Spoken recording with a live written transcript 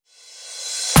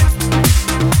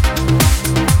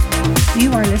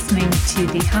You are listening to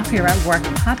the Happier at Work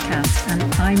podcast, and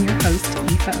I'm your host,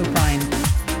 Aoife O'Brien.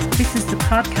 This is the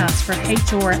podcast for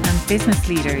HR and business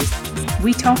leaders.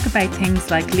 We talk about things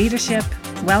like leadership,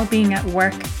 well-being at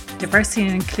work, diversity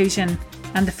and inclusion,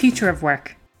 and the future of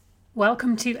work.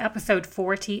 Welcome to episode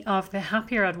 40 of the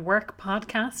Happier at Work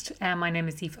podcast. My name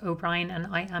is Aoife O'Brien and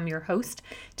I am your host.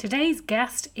 Today's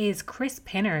guest is Chris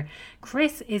Pinner.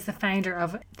 Chris is the founder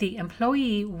of the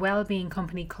employee wellbeing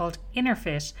company called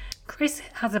InnerFit. Chris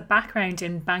has a background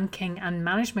in banking and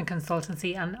management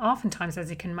consultancy, and oftentimes, as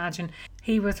you can imagine,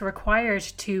 he was required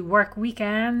to work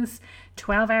weekends,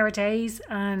 12-hour days,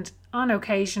 and on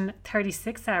occasion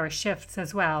 36-hour shifts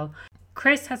as well.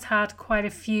 Chris has had quite a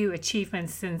few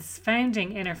achievements since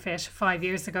founding InnerFit 5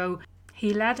 years ago.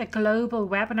 He led a global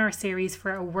webinar series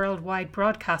for a worldwide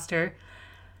broadcaster.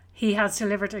 He has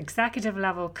delivered executive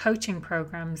level coaching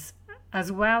programs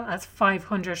as well as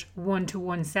 500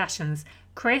 one-to-one sessions.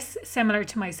 Chris, similar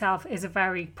to myself, is a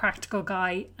very practical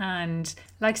guy and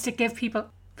likes to give people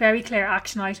very clear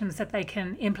action items that they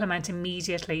can implement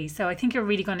immediately. So I think you're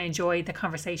really going to enjoy the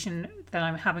conversation that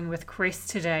I'm having with Chris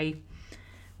today.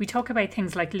 We talk about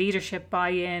things like leadership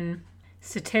buy-in,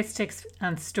 statistics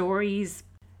and stories,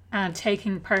 and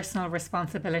taking personal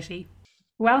responsibility.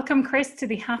 Welcome, Chris, to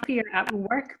the Happier at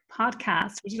Work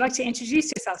podcast. Would you like to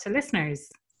introduce yourself to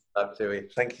listeners? Absolutely.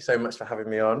 Thank you so much for having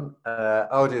me on.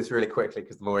 I'll do this really quickly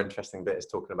because the more interesting bit is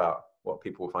talking about what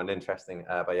people will find interesting.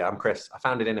 But yeah, I'm Chris. I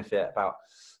founded InnerFit about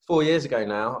 4 years ago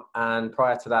now. And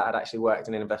prior to that, I'd actually worked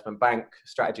in an investment bank,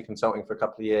 strategy consulting for a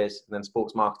couple of years, and then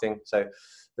sports marketing. So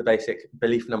the basic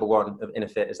belief number one of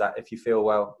InnerFit is that if you feel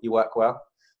well, you work well.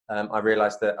 I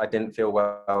realized that I didn't feel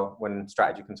well when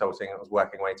strategy consulting. I was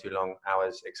working way too long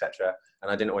hours, etc.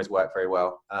 And I didn't always work very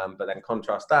well. But then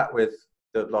contrast that with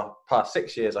the past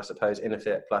 6 years, I suppose,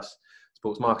 InnerFit plus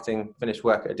sports marketing, finished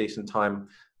work at a decent time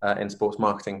in sports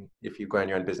marketing. If you've grown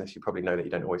your own business, you probably know that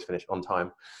you don't always finish on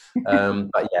time.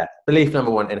 But yeah, belief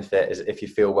number one InnerFit is if you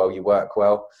feel well, you work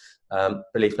well.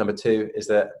 Belief number two is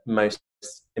that most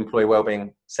employee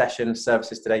wellbeing sessions,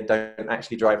 services today don't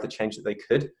actually drive the change that they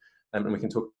could. And we can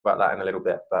talk about that in a little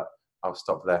bit, but I'll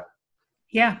stop there.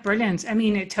 Yeah, brilliant. I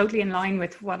mean, totally in line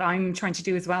with what I'm trying to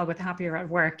do as well with Happier at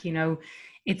Work. You know,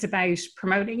 it's about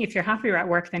promoting, if you're happier at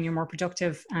work, then you're more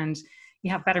productive and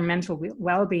you have better mental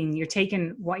well-being. You're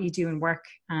taking what you do in work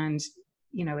and,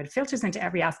 you know, it filters into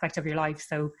every aspect of your life.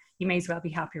 So you may as well be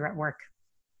happier at work.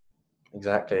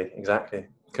 Exactly.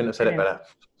 Couldn't have said it better.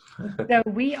 So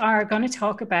we are going to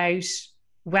talk about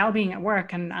well-being at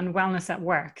work and wellness at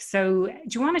work. So do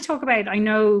you want to talk about, I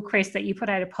know, Chris, that you put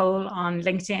out a poll on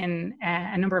LinkedIn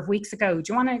a number of weeks ago.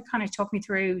 Do you want to kind of talk me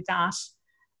through that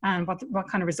and what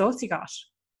kind of results you got?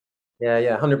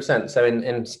 Yeah, 100%. So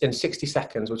in 60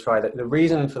 seconds, we'll try that. The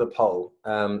reason for the poll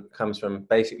comes from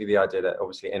basically the idea that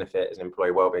obviously InnerFit is an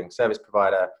employee wellbeing service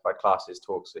provider, provide classes,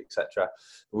 talks, etc.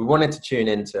 We wanted to tune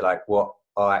into like what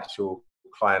our actual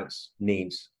clients'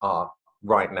 needs are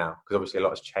right now, because obviously a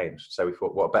lot has changed. So we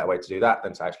thought, what a better way to do that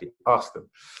than to actually ask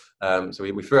them. So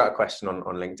we threw out a question on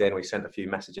LinkedIn. We sent a few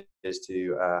messages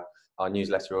to our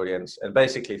newsletter audience and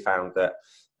basically found that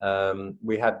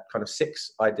we had kind of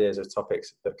 6 ideas of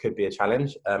topics that could be a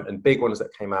challenge. And big ones that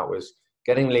came out was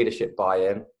getting leadership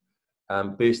buy-in,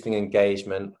 boosting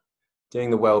engagement,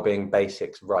 doing the wellbeing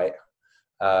basics right,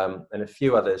 and a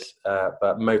few others,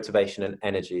 but motivation and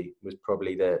energy was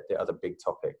probably the other big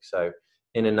topic. So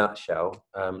in a nutshell,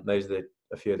 those are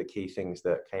a few of the key things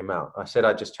that came out. I said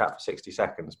I'd just chat for 60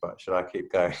 seconds, but should I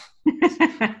keep going?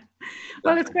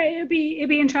 Well, it's great. It'd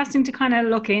be interesting to kind of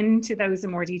look into those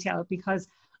in more detail, because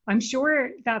I'm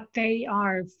sure that they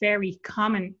are very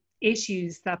common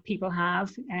issues that people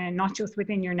have, and not just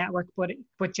within your network,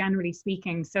 but generally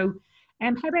speaking. So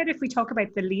how about if we talk about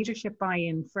the leadership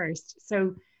buy-in first?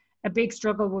 So a big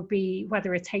struggle would be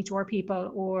whether it's HR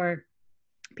people or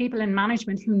people in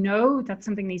management who know that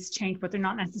something needs to change, but they're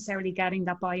not necessarily getting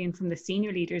that buy-in from the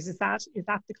senior leaders. Is that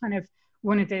the kind of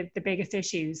one of the biggest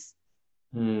issues?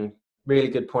 Really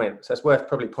good point. So it's worth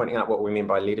probably pointing out what we mean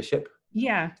by leadership.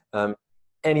 Yeah.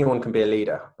 Anyone can be a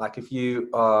leader. Like if you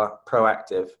are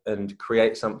proactive and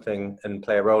create something and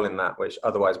play a role in that, which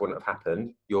otherwise wouldn't have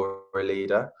happened, you're a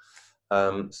leader.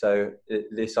 So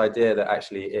this idea that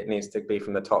actually it needs to be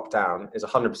from the top down is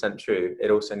 100% true.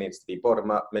 It also needs to be bottom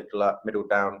up, middle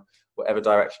down, whatever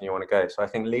direction you want to go. So I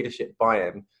think leadership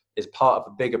buy-in is part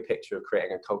of a bigger picture of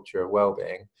creating a culture of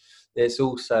well-being. It's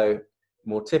also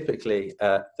more typically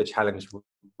the challenge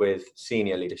with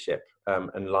senior leadership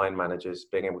and line managers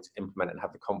being able to implement and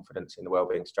have the confidence in the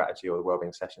wellbeing strategy or the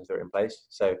wellbeing sessions that are in place.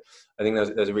 So I think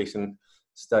there's a recent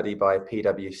study by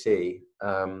PwC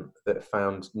that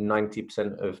found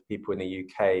 90% of people in the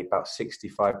UK, about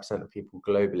 65% of people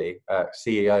globally,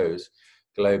 CEOs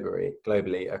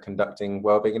globally are conducting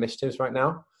wellbeing initiatives right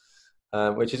now,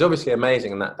 which is obviously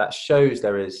amazing, and that shows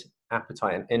there is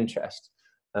appetite and interest.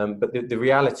 But the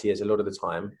reality is, a lot of the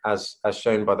time, as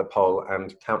shown by the poll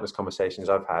and countless conversations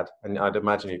I've had, and I'd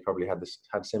imagine you probably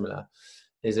had similar,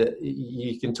 is that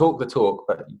you can talk the talk,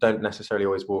 but don't necessarily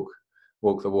always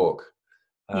walk the walk.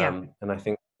 And I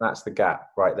think that's the gap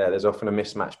right there. There's often a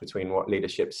mismatch between what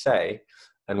leadership say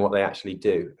and what they actually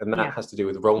do, and that has to do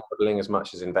with role modeling as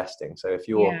much as investing. So if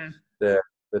you're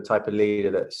the type of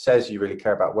leader that says you really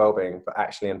care about well-being, but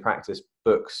actually in practice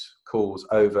books calls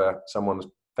over someone's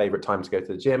favorite time to go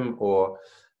to the gym, or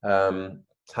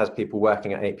has people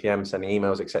working at 8 p.m. sending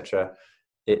emails, etc.,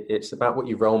 it's about what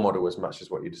you role model as much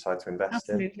as what you decide to invest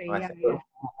in.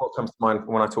 What comes to mind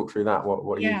when I talk through that?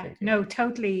 What are you thinking? No,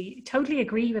 totally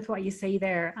agree with what you say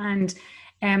there. And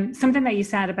something that you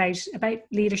said about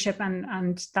leadership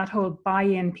and that whole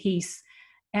buy-in piece,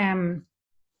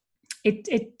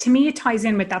 it to me, it ties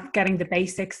in with that getting the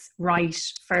basics right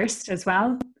first as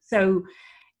well. So,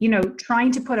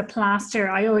 trying to put a plaster,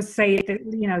 I always say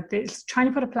that, trying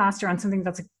to put a plaster on something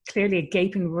that's clearly a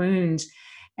gaping wound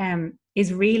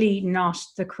is really not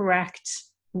the correct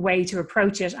way to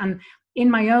approach it. And in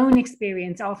my own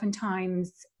experience,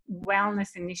 oftentimes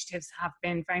wellness initiatives have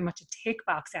been very much a tick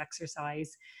box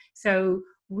exercise. So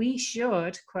we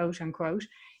should, quote unquote,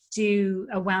 do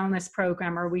a wellness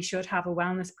program, or we should have a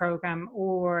wellness program,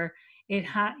 or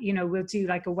we'll do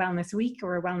like a wellness week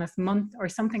or a wellness month or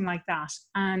something like that.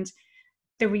 And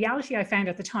the reality I found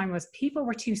at the time was people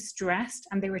were too stressed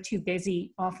and they were too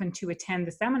busy often to attend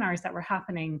the seminars that were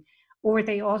happening, or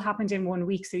they all happened in 1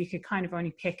 week, so you could kind of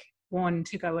only pick one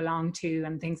to go along to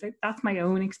and things like that. That's my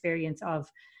own experience of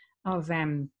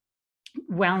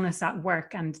wellness at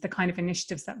work and the kind of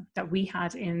initiatives that we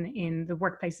had in the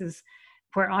workplaces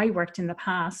where I worked in the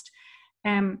past.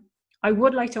 I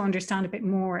would like to understand a bit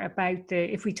more about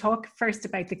if we talk first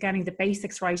about getting the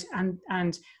basics right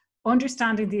and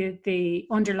understanding the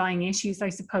underlying issues, I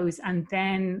suppose, and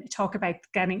then talk about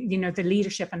getting, the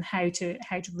leadership and how to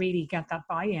really get that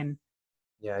buy-in.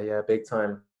 Yeah, big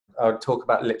time. I'll talk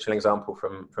about literal example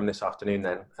from this afternoon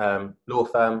then. Law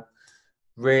firm,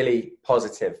 really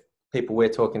positive. People we're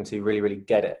talking to really, really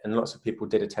get it. And lots of people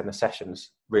did attend the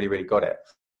sessions, really, really got it.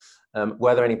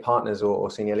 Were there any partners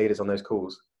or senior leaders on those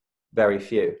calls? Very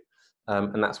few.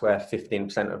 And that's where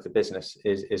 15% of the business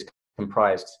is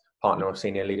comprised partner or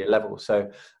senior leader level.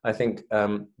 So I think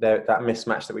that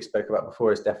mismatch that we spoke about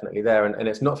before is definitely there. And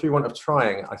it's not through want of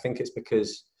trying. I think it's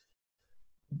because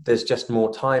there's just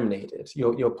more time needed.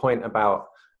 Your point about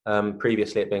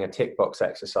previously it being a tick box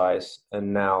exercise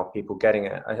and now people getting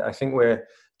it, I think we're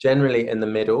generally in the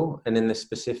middle, and in this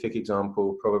specific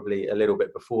example, probably a little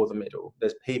bit before the middle.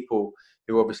 There's people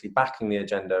who are obviously backing the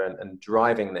agenda and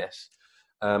driving this,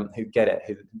 who get it,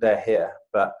 who they're here.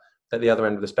 But at the other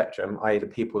end of the spectrum, i.e. the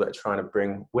people that are trying to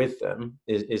bring with them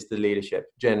is the leadership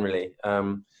generally.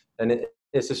 And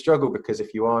it's a struggle, because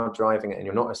if you are driving it and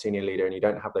you're not a senior leader and you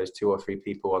don't have those 2 or 3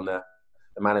 people on the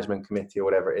management committee or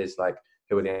whatever it is, like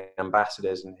who are the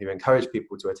ambassadors and who encourage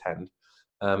people to attend,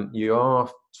 you are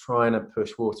trying to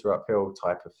push water uphill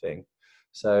type of thing.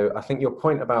 So I think your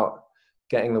point about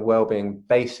getting the wellbeing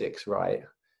basics right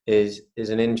is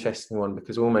an interesting one,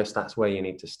 because almost that's where you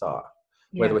need to start.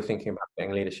 Whether we're thinking about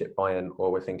getting leadership buy-in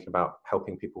or we're thinking about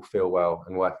helping people feel well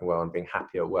and working well and being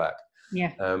happy at work,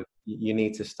 you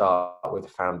need to start with the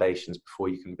foundations before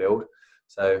you can build.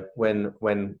 So when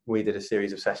we did a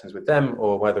series of sessions with them,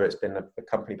 or whether it's been a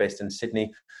company based in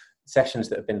Sydney, sessions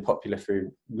that have been popular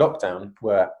through lockdown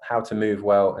were how to move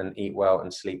well and eat well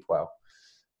and sleep well.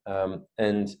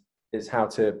 And it's how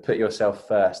to put yourself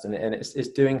first. And it's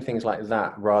doing things like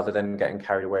that rather than getting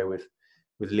carried away with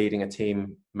leading a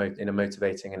team in a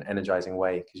motivating and energizing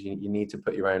way, because you need to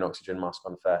put your own oxygen mask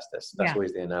on first. That's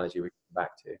always the analogy we come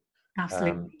back to.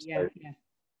 Absolutely. Yeah.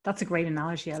 That's a great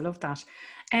analogy. I love that.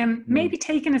 Maybe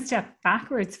taking a step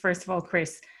backwards, first of all,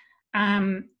 Chris,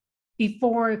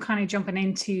 before kind of jumping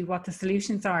into what the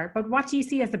solutions are, but what do you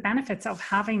see as the benefits of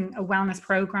having a wellness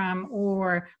program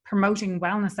or promoting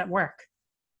wellness at work?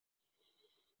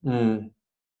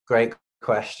 Great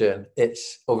question.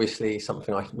 It's obviously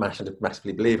something I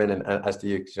massively believe in, and as do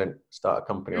you, because you don't start a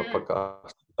company or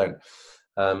podcast. You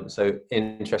don't. So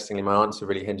interestingly, my answer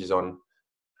really hinges on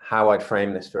how I'd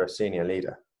frame this for a senior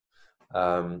leader.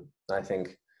 I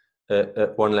think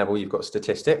at one level you've got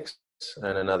statistics,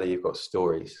 and another you've got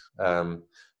stories.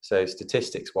 So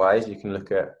statistics wise, you can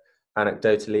look at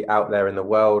anecdotally out there in the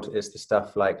world is the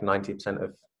stuff like 90%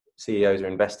 of CEOs are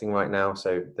investing right now.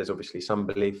 So there's obviously some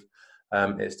belief.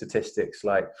 It's statistics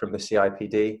like from the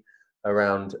CIPD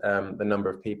around the number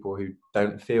of people who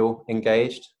don't feel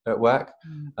engaged at work.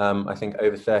 I think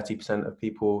over 30% of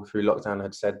people through lockdown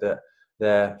had said that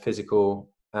their physical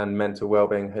and mental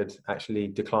well-being had actually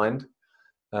declined.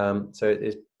 So it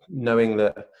is knowing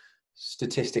that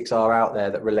statistics are out there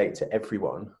that relate to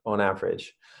everyone on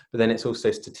average, but then it's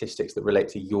also statistics that relate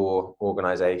to your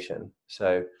organization.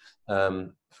 So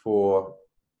for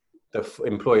the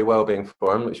Employee Wellbeing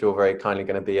Forum, which you're very kindly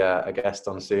going to be a guest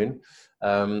on soon,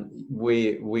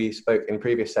 we spoke in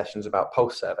previous sessions about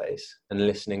pulse surveys and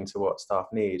listening to what staff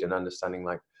need and understanding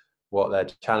like what their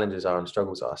challenges are and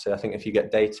struggles are. So I think if you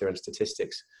get data and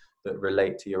statistics that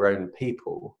relate to your own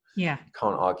people, you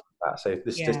can't argue that. So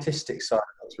the statistics side,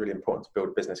 that's really important to build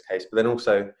a business case, but then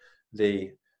also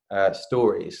the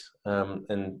stories.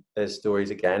 And there's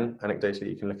stories, again, anecdotally,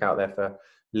 you can look out there for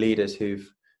leaders who've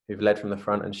led from the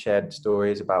front and shared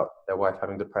stories about their wife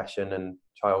having depression and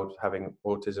child having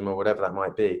autism or whatever that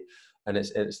might be. And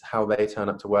it's how they turn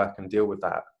up to work and deal with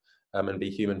that, and be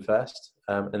human first.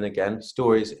 And again,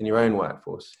 stories in your own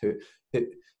workforce.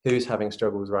 Who's having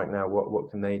struggles right now?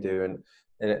 What can they do? And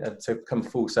to come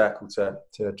full circle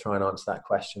to try and answer that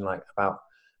question, like about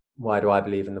why do I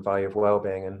believe in the value of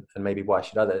well-being, and maybe why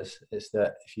should others? It's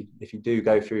that if you do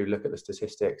go through, look at the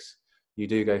statistics, you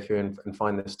do go through and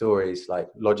find the stories, like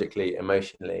logically,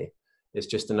 emotionally, it's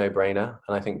just a no-brainer.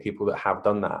 And I think people that have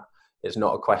done that, it's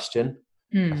not a question.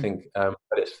 I think, but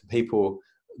it's for people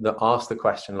that ask the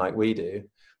question like we do.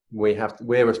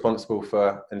 We're responsible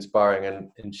for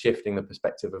inspiring and shifting the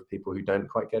perspective of people who don't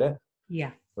quite get it.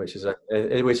 Yeah. Which is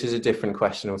a different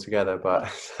question altogether, but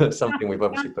something we've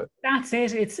obviously put. That's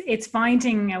it. It's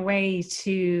finding a way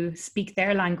to speak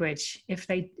their language if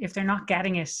they're not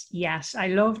getting it yet. I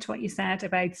loved what you said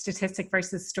about statistic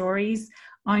versus stories.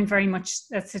 I'm very much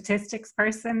a statistics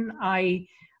person.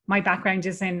 My background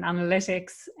is in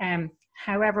analytics.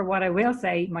 However, what I will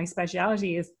say, my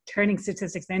speciality is turning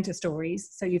statistics into stories.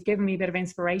 So you've given me a bit of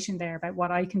inspiration there about what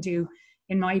I can do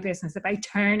in my business about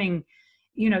turning,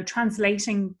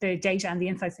 translating the data and the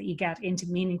insights that you get into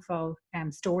meaningful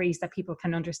stories that people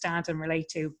can understand and relate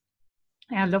to.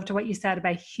 I loved what you said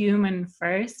about human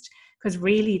first, because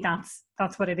really that's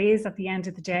what it is at the end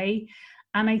of the day.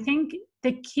 And I think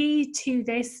the key to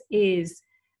this is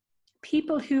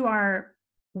people who are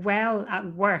well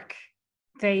at work,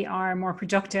 they are more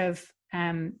productive,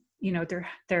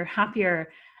 they're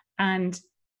happier, and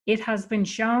it has been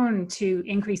shown to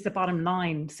increase the bottom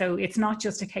line. So it's not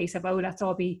just a case of, let's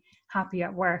all be happy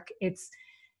at work. It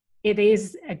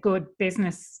is a good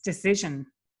business decision.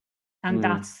 And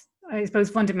that's, I suppose,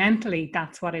 fundamentally,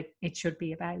 that's what it should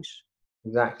be about.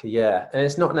 Exactly, yeah. And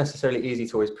it's not necessarily easy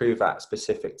to always prove that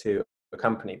specific to a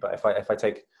company. But if I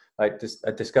take, like,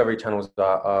 Discovery Channel's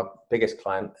our biggest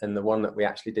client, and the one that we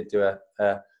actually did do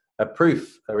a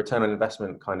return on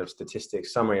investment kind of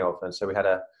statistics summary of. And so we had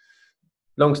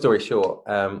long story short,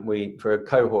 for a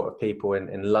cohort of people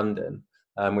in London,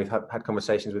 we've had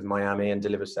conversations with Miami and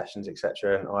delivered sessions,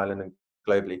 etc., in Ireland and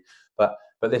globally. But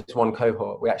this one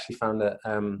cohort, we actually found that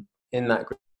in that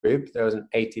group, there was an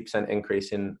 80%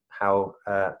 increase in how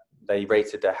they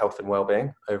rated their health and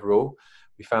well-being overall.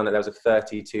 We found that there was a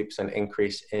 32%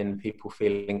 increase in people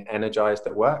feeling energized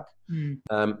at work.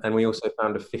 And we also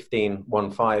found a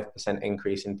 15%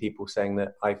 increase in people saying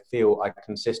that I feel I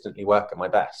consistently work at my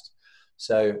best.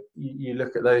 So you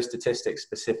look at those statistics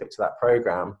specific to that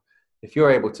program. If you're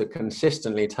able to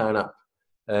consistently turn up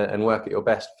and work at your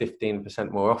best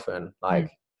 15% more often,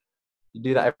 like you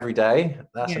do that every day,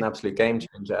 that's an absolute game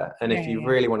changer. And if you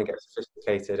really want to get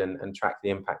sophisticated and track the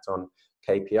impact on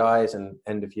KPIs and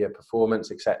end of year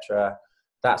performance, etc.,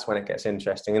 that's when it gets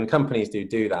interesting. And companies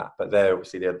do that, but they're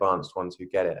obviously the advanced ones who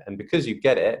get it. And because you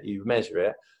get it, you measure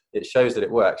it, it shows that it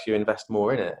works, you invest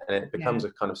more in it, and it becomes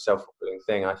a kind of self-fulfilling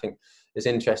thing. I think it's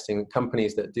interesting,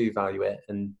 companies that do value it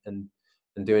and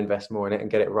do invest more in it and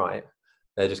get it right,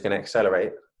 they're just going to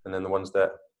accelerate. And then the ones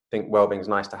that think well-being's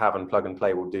nice to have and plug and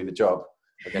play will do the job,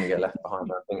 are going to get left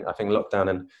behind. I think lockdown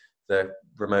and the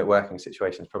remote working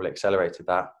situation's probably accelerated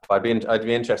that. But I'd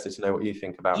be interested to know what you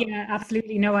think about. Yeah,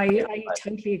 absolutely. No, I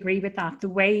totally agree with that. The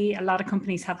way a lot of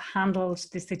companies have handled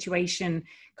the situation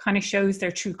kind of shows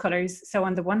their true colors. So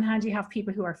on the one hand, you have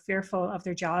people who are fearful of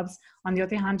their jobs. On the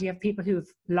other hand, you have people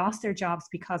who've lost their jobs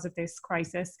because of this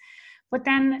crisis. But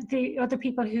then the other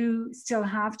people who still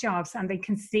have jobs, and they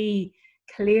can see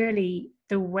clearly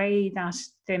the way that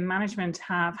the management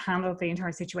have handled the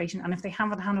entire situation. And if they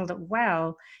haven't handled it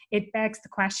well, it begs the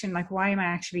question, like, why am I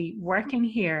actually working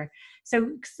here?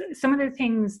 So some of the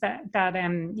things that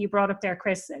you brought up there,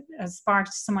 Chris, has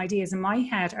sparked some ideas in my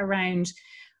head around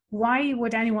why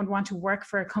would anyone want to work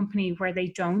for a company where they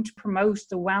don't promote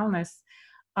the wellness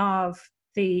of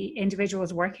the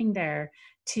individuals working there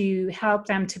to help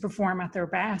them to perform at their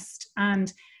best.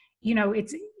 And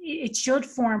it should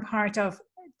form part of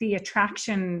the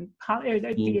attraction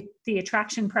the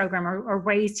attraction program, or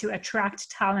ways to attract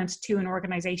talent to an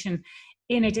organization,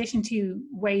 in addition to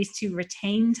ways to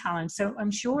retain talent. So I'm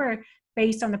sure,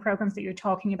 based on the programs that you're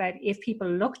talking about, if people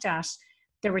looked at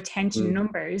the retention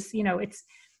numbers, it's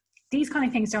these kind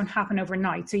of things don't happen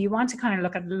overnight. So you want to kind of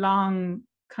look at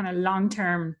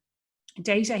long-term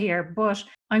data here, but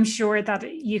I'm sure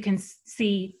that you can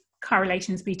see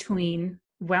correlations between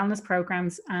wellness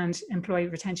programs and employee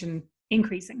retention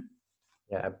increasing.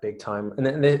 Yeah, big time. And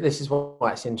then this is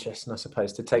why it's interesting, I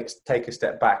suppose, to take a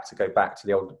step back, to go back to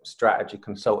the old strategy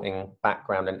consulting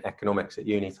background and economics at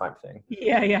uni type thing.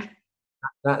 Yeah.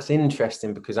 That's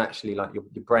interesting because actually, like, your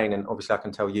brain, and obviously I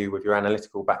can tell you with your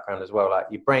analytical background as well, like,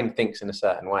 your brain thinks in a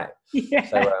certain way. Yeah.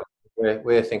 So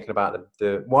we're thinking about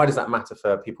the why does that matter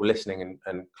for people listening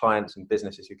and clients and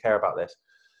businesses who care about this?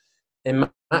 It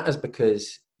matters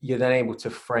because you're then able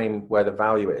to frame where the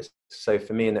value is. So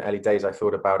for me, in the early days, I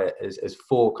thought about it as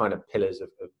four kind of pillars of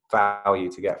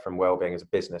value to get from Wellbeing as a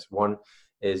business. One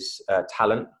is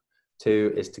talent.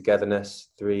 Two is togetherness.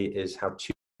 Three is how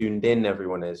tuned in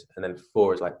everyone is. And then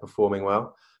four is like performing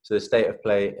well. So the state of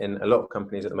play in a lot of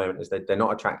companies at the moment is that they're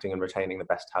not attracting and retaining the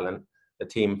best talent. The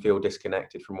team feel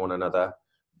disconnected from one another.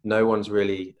 No one's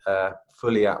really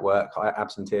fully at work.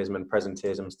 Absenteeism and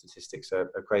presenteeism statistics are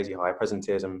crazy high.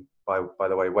 Presenteeism, by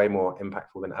the way, way more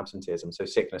impactful than absenteeism. So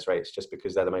sickness rates, just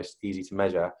because they're the most easy to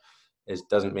measure,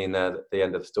 doesn't mean they're the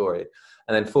end of the story.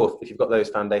 And then fourth, if you've got those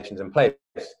foundations in place,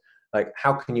 like,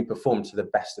 how can you perform to the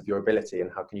best of your ability,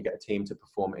 and how can you get a team to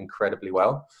perform incredibly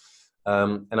well?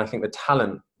 And I think the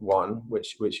talent one,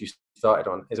 which you started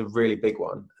on, is a really big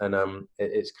one. And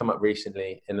it's come up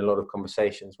recently in a lot of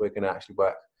conversations. We're going to actually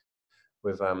work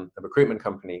with a recruitment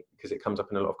company because it comes up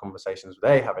in a lot of conversations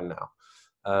they're having now.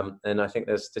 And I think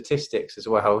there's statistics as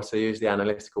well. So use the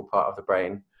analytical part of the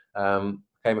brain.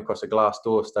 Came across a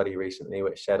Glassdoor study recently,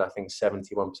 which said, I think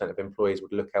 71% of employees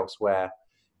would look elsewhere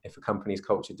if a company's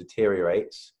culture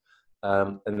deteriorates.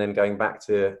 And then going back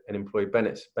to an employee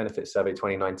benefits survey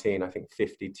 2019, I think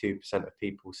 52% of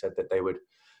people said that they would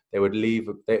leave.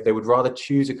 They would rather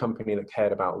choose a company that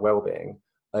cared about well-being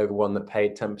over one that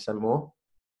paid 10% more.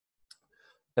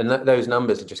 And those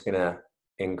numbers are just going to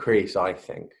increase, I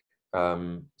think.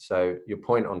 So your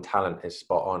point on talent is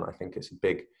spot on. I think it's a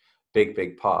big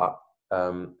part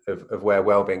of where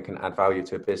well-being can add value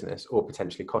to a business, or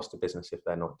potentially cost a business if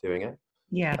they're not doing it.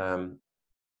 Yeah.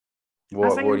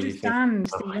 What I do you think?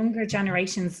 The younger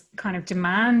generations kind of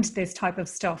demand this type of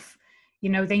stuff.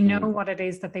 They know what it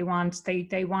is that they want.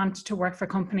 They want to work for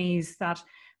companies that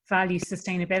value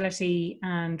sustainability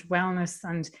and wellness,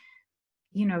 and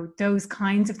those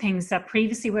kinds of things that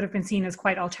previously would have been seen as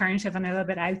quite alternative and a little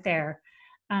bit out there.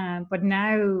 But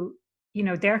now,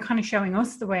 they're kind of showing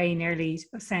us the way, nearly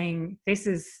saying this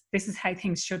is how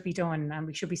things should be done, and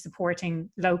we should be supporting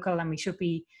local, and we should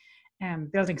be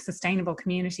building sustainable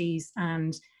communities,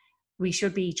 and we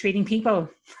should be treating people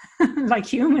like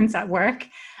humans at work,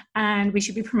 and we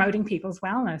should be promoting people's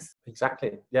wellness.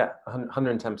 Exactly. Yeah.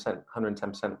 110%.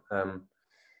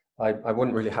 I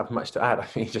wouldn't really have much to add. I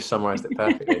think you just summarized it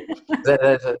perfectly.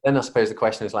 Then I suppose the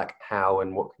question is, like, how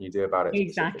and what can you do about it?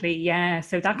 Exactly. Yeah.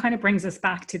 So that kind of brings us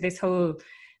back to this whole,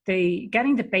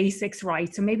 getting the basics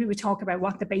right. So maybe we talk about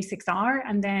what the basics are,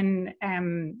 and then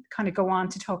kind of go on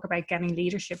to talk about getting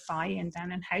leadership buy-in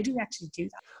then, and how do we actually do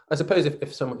that? I suppose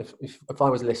if I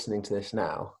was listening to this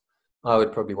now, I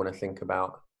would probably want to think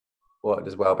about, what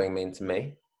does wellbeing mean to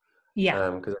me? Yeah.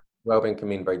 Because wellbeing can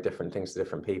mean very different things to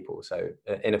different people. So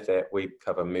in Fit, we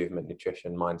cover movement,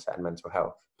 nutrition, mindset, and mental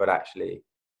health, but actually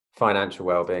financial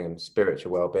wellbeing and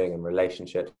spiritual wellbeing and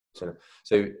relationships. And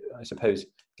so I suppose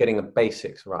getting the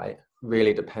basics right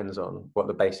really depends on what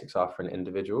the basics are for an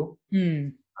individual.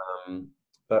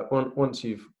 But once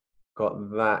you've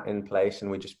got that in place, and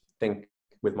we just think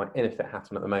with my Fit hat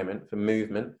on at the moment, for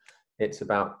movement, it's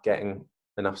about getting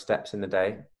enough steps in the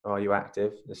day. Are you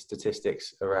active? The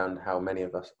statistics around how many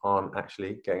of us aren't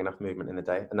actually getting enough movement in the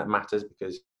day, and that matters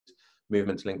because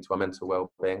movement's linked to our mental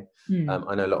well-being.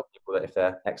 I know a lot of people that if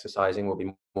they're exercising will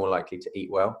be more likely to eat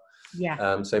well.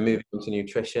 Yeah. So moving on to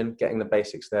nutrition, getting the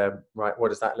basics there right. What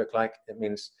does that look like? It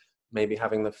means maybe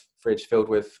having the fridge filled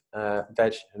with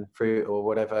veg and fruit or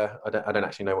whatever. I don't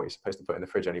actually know what you're supposed to put in the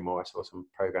fridge anymore. I saw some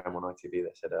program on ITV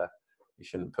that said you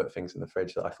shouldn't put things in the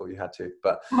fridge that I thought you had to,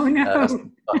 but Oh no. That's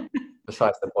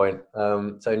besides the point.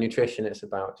 So nutrition, it's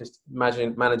about just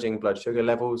managing blood sugar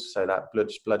levels, so that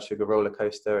blood sugar roller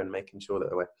coaster, and making sure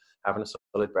that we're having a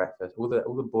solid breakfast, all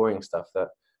the boring stuff that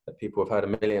people have heard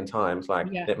a million times, like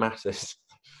it matters.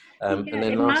 And then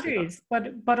it lastly, matters,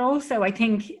 but also I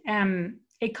think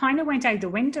it kind of went out the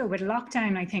window with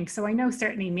lockdown, I think. So I know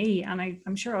certainly me, and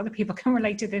I'm sure other people can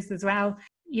relate to this as well.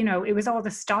 You know, it was all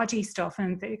the stodgy stuff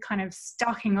and the kind of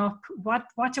stocking up. What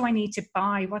do I need to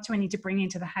buy? What do I need to bring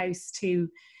into the house to,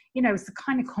 you know, it's the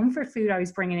kind of comfort food I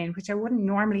was bringing in, which I wouldn't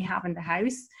normally have in the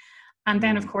house. And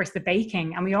then, of course, the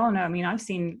baking. And we all know, I mean, I've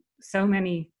seen so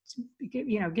many,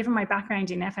 you know, given my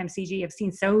background in FMCG, I've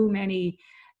seen so many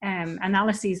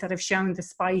analyses that have shown the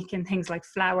spike in things like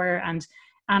flour, and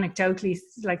anecdotally,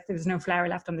 like there's no flour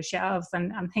left on the shelves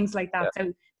and things like that.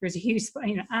 So there's a huge,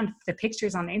 you know, and the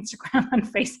pictures on Instagram and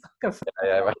Facebook of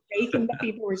baking that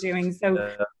people were doing. So,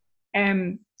 I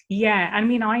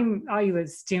mean, I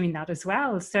was doing that as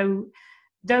well. So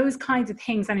those kinds of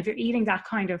things, and if you're eating that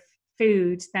kind of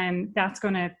food, then that's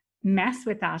going to mess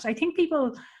with that. I think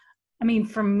people, I mean,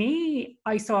 for me,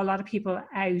 I saw a lot of people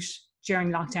out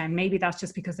during lockdown. Maybe that's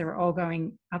just because they were all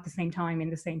going at the same time in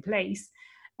the same place.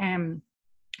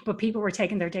 But people were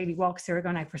taking their daily walks, they were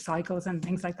going out for cycles and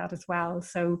things like that as well.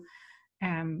 So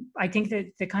I think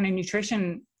that the kind of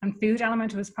nutrition and food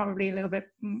element was probably a little bit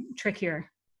trickier.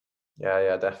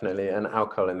 Yeah, definitely. And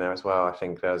alcohol in there as well. I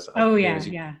think there's,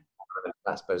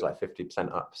 I suppose like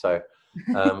 50% up. So,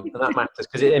 and that matters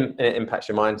because it impacts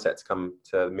your mindset to come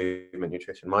to movement,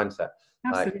 nutrition, mindset.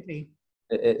 Absolutely. Like,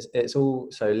 it's all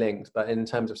so linked, but in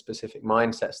terms of specific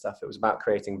mindset stuff, it was about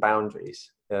creating boundaries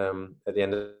at the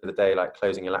end of the day, like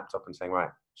closing your laptop and saying, right,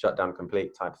 shut down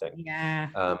complete type thing.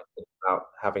 It's about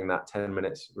having that 10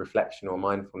 minutes reflection or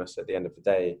mindfulness at the end of the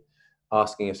day,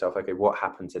 asking yourself, okay, what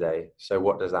happened today? So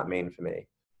what does that mean for me?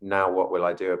 Now what will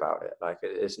I do about it? Like,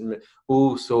 it's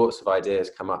all sorts of ideas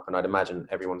come up, and I'd imagine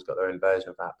everyone's got their own version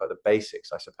of that, but the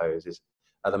basics, I suppose, is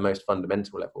at the most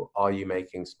fundamental level, are you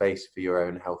making space for your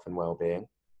own health and well-being?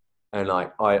 And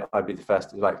like I'd be the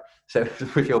first to, like, so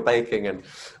with your baking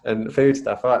and food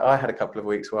stuff, I had a couple of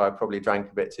weeks where I probably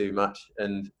drank a bit too much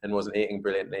and wasn't eating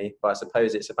brilliantly, but I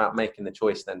suppose it's about making the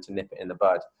choice then to nip it in the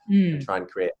bud and try and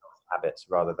create habits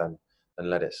rather than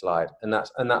let it slide. And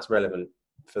that's relevant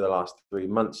for the last 3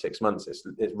 months, 6 months.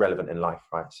 It's relevant in life,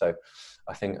 right? So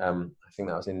I think that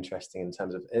was interesting in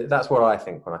terms of, that's what I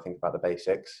think when I think about the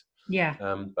basics.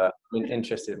 But I'm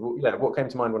interested. What came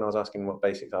to mind when I was asking what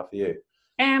basics are for you?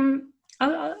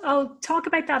 I'll talk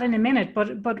about that in a minute,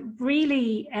 but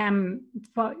really,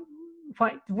 what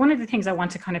one of the things I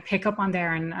want to kind of pick up on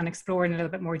there and explore in a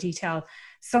little bit more detail,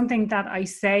 something that I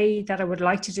say that I would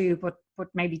like to do, but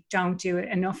maybe don't do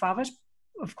enough of it.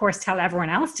 Of course, tell everyone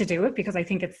else to do it because I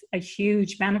think it's a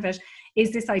huge benefit,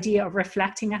 is this idea of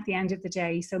reflecting at the end of the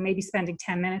day. So maybe spending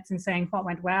 10 minutes and saying what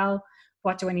went well,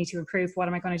 what do I need to improve, what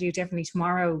am I going to do differently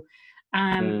tomorrow?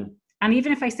 And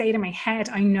even if I say it in my head,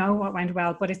 I know what went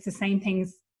well, but it's the same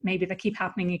things maybe that keep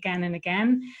happening again and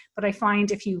again. But I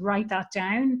find if you write that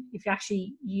down, if you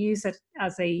actually use it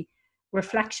as a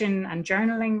reflection and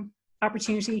journaling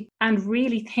opportunity and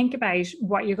really think about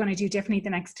what you're going to do differently the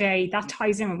next day, that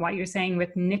ties in with what you're saying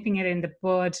with nipping it in the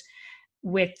bud,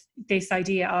 with this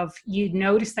idea of you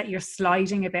notice that you're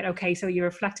sliding a bit. Okay, so you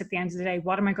reflect at the end of the day,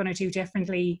 what am I going to do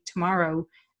differently tomorrow?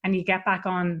 And you get back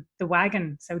on the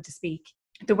wagon, so to speak.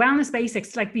 The wellness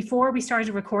basics, like before we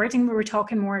started recording, we were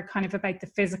talking more kind of about the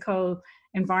physical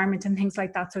environment and things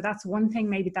like that. So that's one thing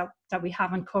maybe that we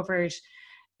haven't covered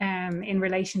in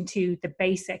relation to the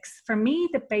basics. For me,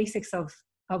 the basics of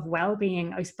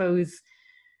well-being, I suppose,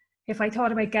 if I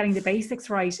thought about getting the basics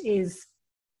right, is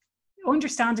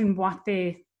understanding what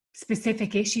the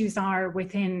specific issues are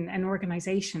within an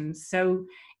organization. So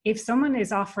if someone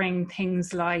is offering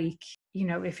things like, you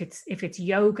know, if it's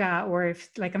yoga, or if,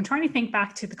 like, I'm trying to think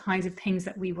back to the kinds of things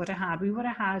that we would have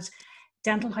had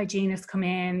dental hygienists come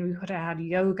in, we would have had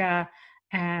yoga,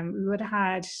 we would have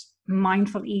had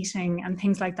mindful eating and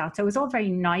things like that. So it was all very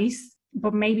nice,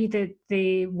 but maybe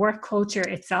the work culture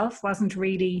itself wasn't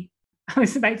really, I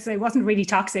was about to say wasn't really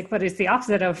toxic, but it's the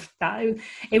opposite of that.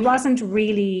 It wasn't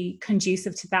really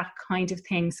conducive to that kind of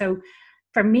thing. So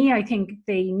for me, I think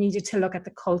they needed to look at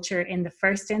the culture in the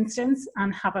first instance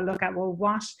and have a look at, well,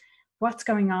 what's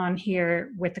going on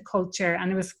here with the culture?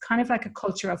 And it was kind of like a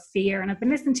culture of fear. And I've been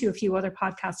listening to a few other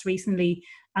podcasts recently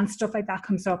and stuff like that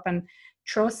comes up, and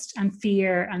trust and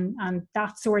fear and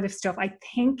that sort of stuff. I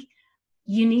think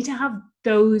you need to have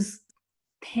those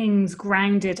things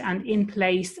grounded and in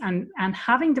place, and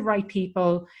having the right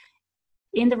people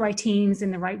in the right teams,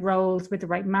 in the right roles, with the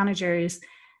right managers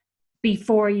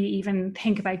before you even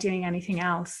think about doing anything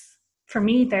else. For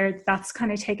me, that's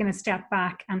kind of taking a step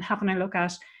back and having a look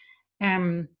at,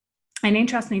 and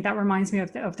interestingly, that reminds me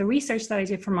of the research that I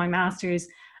did for my master's,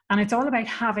 and it's all about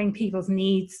having people's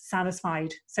needs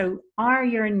satisfied. So are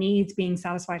your needs being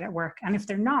satisfied at work? And if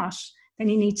they're not, then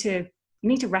you need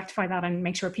to rectify that and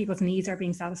make sure people's needs are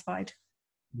being satisfied.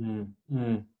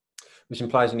 Which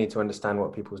implies you need to understand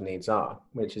what people's needs are,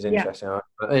 which is interesting.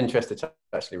 I'm interested to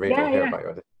actually read or hear about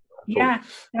your thoughts. Yeah,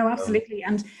 no, absolutely.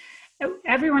 And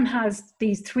everyone has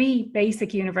these three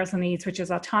basic universal needs, which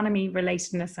is autonomy,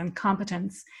 relatedness, and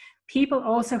competence. People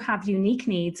also have unique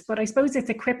needs, but I suppose it's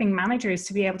equipping managers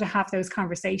to be able to have those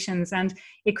conversations and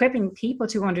equipping people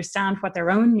to understand what their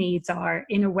own needs are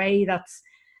in a way that's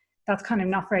kind of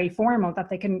not very formal, that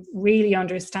they can really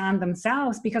understand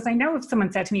themselves. Because I know if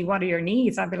someone said to me, what are your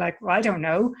needs? I'd be like, well, I don't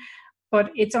know.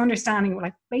 But it's understanding,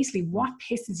 like, basically what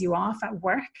pisses you off at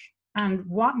work and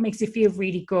what makes you feel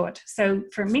really good. So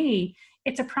for me,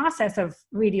 it's a process of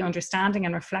really understanding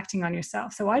and reflecting on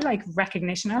yourself. So I like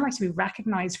recognition. I like to be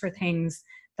recognized for things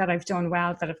that I've done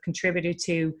well, that have contributed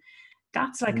to.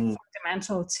 That's like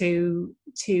fundamental to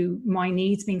my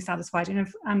needs being satisfied.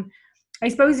 And I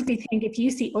suppose if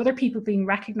you see other people being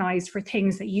recognized for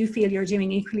things that you feel you're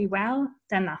doing equally well,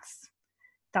 then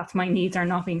that's my needs are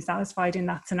not being satisfied in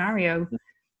that scenario.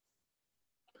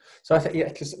 So I think,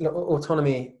 because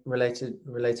autonomy,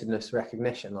 relatedness,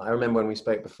 recognition. Like, I remember when we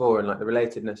spoke before, and like the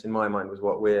relatedness in my mind was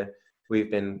what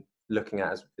we've been looking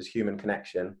at as human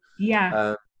connection.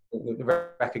 Yeah.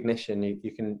 The recognition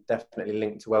you can definitely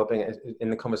link to well-being. In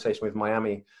the conversation with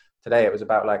Miami today, it was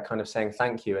about like kind of saying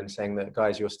thank you and saying that,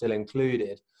 guys, you're still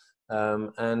included.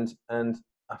 And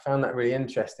I found that really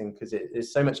interesting because it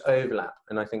is so much overlap.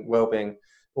 And I think well-being,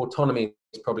 autonomy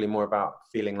is probably more about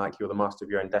feeling like you're the master of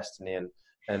your own destiny and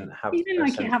have even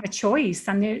like you have a choice,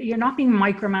 and you're not being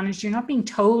micromanaged, you're not being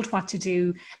told what to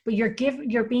do, but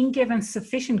you're being given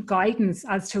sufficient guidance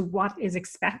as to what is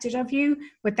expected of you,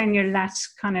 but then you're let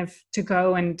kind of to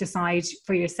go and decide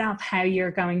for yourself how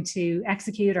you're going to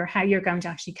execute or how you're going to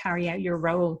actually carry out your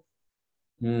role.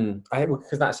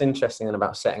 Because that's interesting, and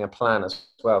about setting a plan as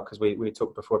well, because we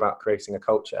talked before about creating a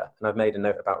culture, and I've made a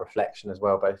note about reflection as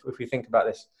well. But if we think about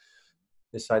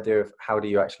this idea of how do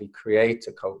you actually create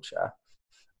a culture,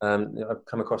 I've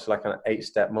come across like an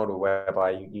 8-step model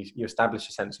whereby you establish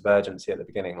a sense of urgency at the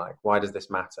beginning. Like, why does this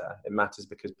matter? It matters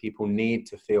because people need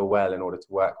to feel well in order to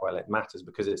work well. It matters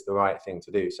because it's the right thing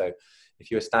to do. So if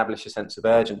you establish a sense of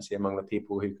urgency among the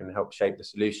people who can help shape the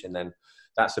solution, then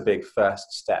that's a big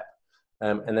first step.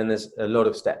 And then there's a lot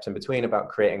of steps in between about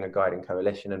creating a guiding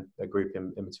coalition and a group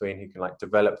in between who can like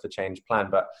develop the change plan.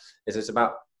 But it's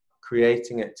about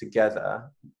creating it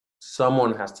together.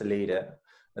 Someone has to lead it.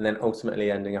 And then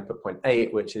ultimately ending up at point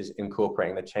 8, which is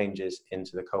incorporating the changes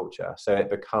into the culture. So it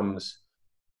becomes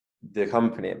the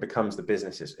company, it becomes the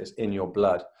business, it's in your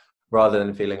blood, rather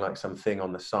than feeling like something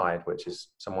on the side, which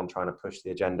is someone trying to push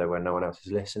the agenda where no one else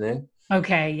is listening.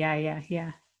 Okay,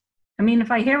 yeah. I mean,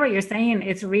 if I hear what you're saying,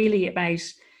 it's really about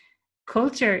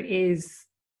culture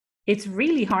it's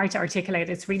really hard to articulate.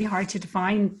 It's really hard to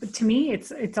define. But to me,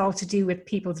 it's all to do with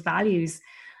people's values.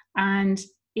 And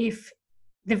if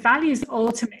the values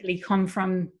ultimately come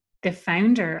from the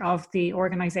founder of the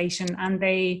organization, and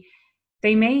they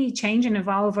may change and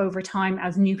evolve over time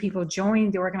as new people join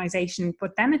the organization,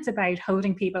 but then it's about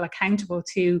holding people accountable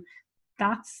to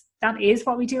that is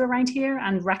what we do around here,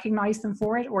 and recognize them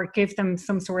for it, or give them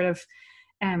some sort of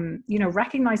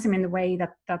recognize them in the way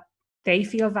that they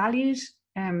feel valued.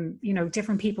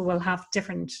 Different people will have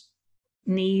different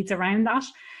needs around that,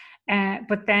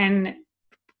 but then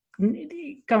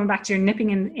going back to your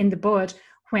nipping in the bud,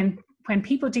 when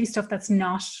people do stuff that's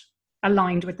not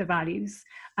aligned with the values,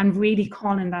 and really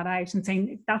calling that out and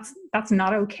saying that's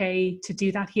not okay to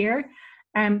do that here,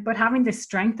 but having the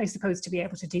strength, I suppose, to be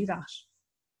able to do that.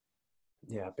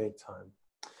 Yeah, big time.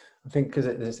 I think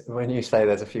because when you say,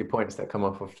 there's a few points that come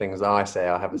off of things I say,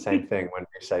 I have the same thing when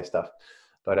you say stuff.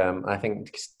 But I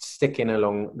think sticking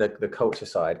along the culture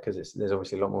side, because there's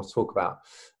obviously a lot more to talk about.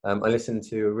 I listened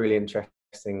to a really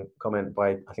interesting comment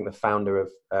by, I think, the founder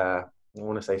of I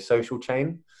want to say Social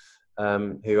Chain,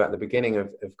 who at the beginning of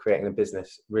creating the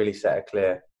business really set a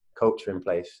clear culture in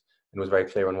place and was very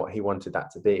clear on what he wanted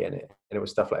that to be. And it was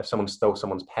stuff like, if someone stole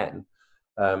someone's pen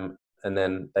and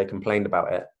then they complained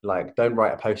about it, like, don't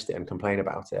write a post-it and complain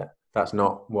about it. That's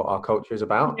not what our culture is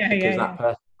about, because that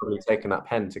person probably taken that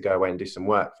pen to go away and do some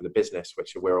work for the business,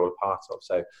 which we're all a part of.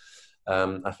 So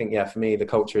I think, yeah, for me, the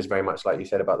culture is very much like you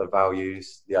said about the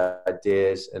values, the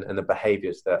ideas, and the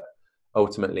behaviors that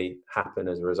ultimately happen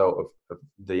as a result of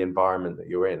the environment that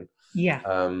you're in. Yeah.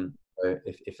 So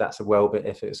if that's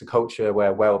if it's a culture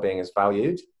where well-being is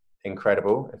valued,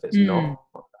 incredible. If it's not,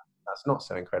 that's not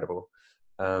so incredible.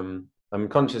 I'm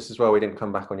conscious as well, we didn't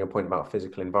come back on your point about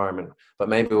physical environment, but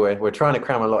maybe we're trying to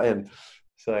cram a lot in.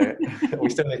 So we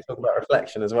still need to talk about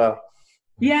reflection as well.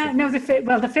 Yeah, no,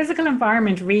 the physical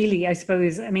environment really, I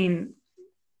suppose, I mean,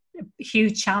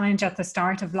 huge challenge at the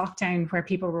start of lockdown where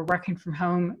people were working from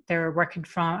home. They were working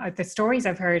from, the stories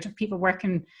I've heard of people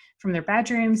working from their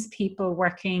bedrooms, people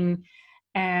working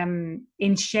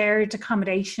in shared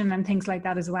accommodation and things like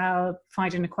that as well,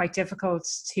 finding it quite difficult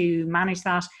to manage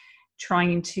that,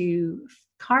 trying to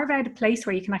carve out a place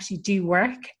where you can actually do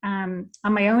work. And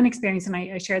my own experience, and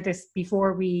I shared this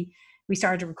before we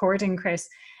started recording, Chris,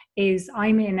 is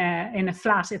I'm in a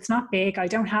flat. It's not big. I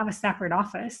don't have a separate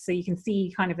office, so you can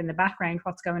see kind of in the background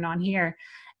what's going on here.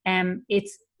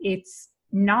 It's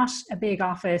not a big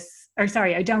office, or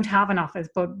sorry, I don't have an office,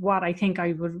 but what I think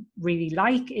I would really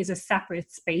like is a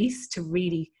separate space to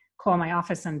really call my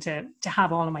office and to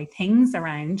have all of my things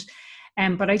around.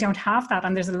 But I don't have that.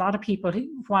 And there's a lot of people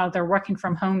who, while they're working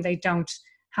from home, they don't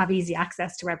have easy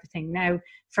access to everything. Now,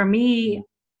 for me,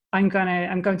 I'm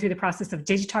going through the process of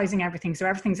digitizing everything. So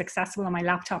everything's accessible on my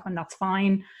laptop, and that's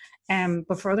fine.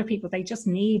 But for other people, they just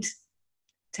need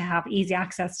to have easy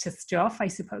access to stuff, I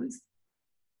suppose.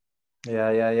 Yeah.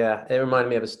 It reminded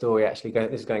me of a story, actually.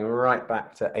 This is going right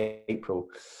back to April,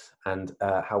 and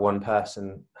how one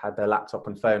person had their laptop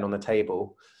and phone on the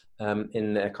table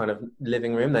in their kind of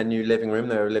living room, their new living room.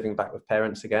 They were living back with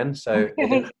parents again, so they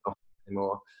didn't have office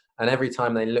anymore. And every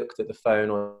time they looked at the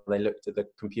phone or they looked at the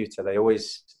computer,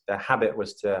 their habit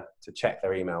was to check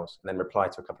their emails and then reply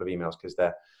to a couple of emails, because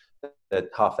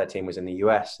half their team was in the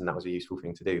US, and that was a useful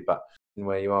thing to do. But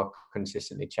where you are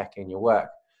consistently checking your work,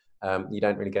 you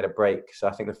don't really get a break. So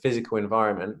I think the physical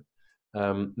environment,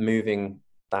 moving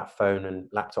that phone and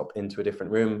laptop into a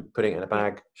different room, putting it in a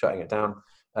bag, shutting it down.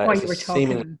 What you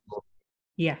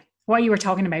were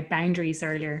talking about boundaries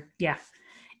earlier. Yeah.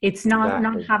 It's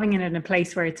not having it in a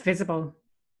place where it's visible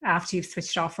after you've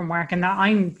switched off from work. And that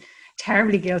I'm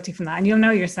terribly guilty from that. And you'll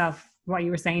know yourself what you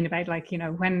were saying about, like, you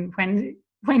know, when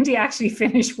do you actually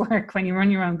finish work when you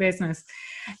run your own business?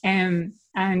 And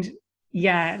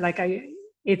yeah, like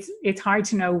it's hard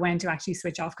to know when to actually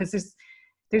switch off, because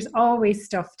there's always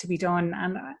stuff to be done.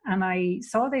 And I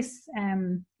saw this,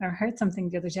 or heard something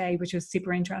the other day, which was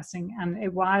super interesting. And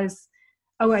it was,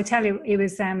 I tell you, it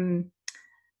was,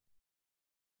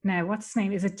 now what's his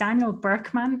name? Is it Daniel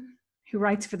Berkman, who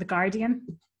writes for The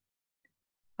Guardian?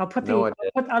 I'll put a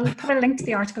link to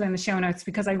the article in the show notes,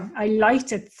 because I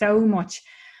liked it so much.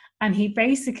 And he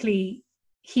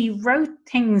wrote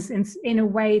things in a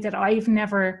way that I've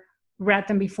never read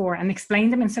them before, and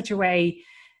explained them in such a way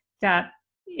that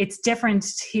it's different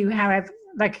to how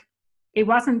it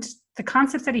wasn't, the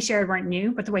concepts that he shared weren't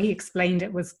new, but the way he explained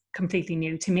it was completely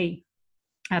new to me,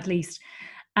 at least.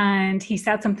 And he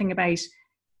said something about,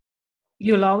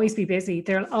 you'll always be busy.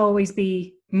 There'll always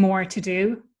be more to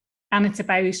do. And it's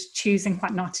about choosing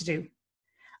what not to do.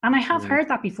 And I have heard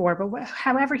that before, but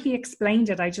however he explained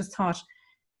it, I just thought,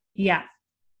 he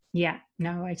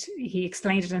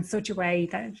explained it in such a way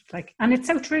that, like, and it's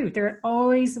so true. There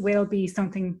always will be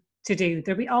something to do.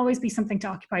 There'll always be something to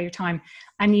occupy your time,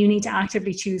 and you need to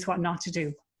actively choose what not to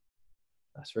do.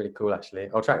 That's really cool, actually.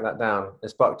 I'll track that down. It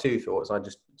sparked two thoughts I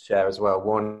just share as well.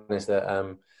 One is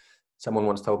that someone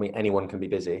once told me anyone can be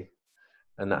busy,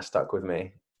 and that stuck with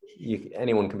me.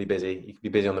 Anyone can be busy. You can be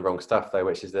busy on the wrong stuff, though,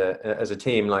 which is as a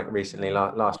team, like recently,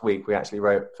 last week, we actually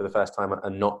wrote for the first time a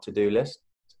not to do list.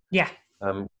 Yeah.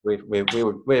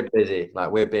 We're busy,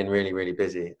 like we're being really, really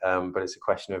busy. But it's a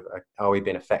question of, are we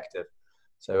being effective?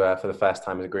 So for the first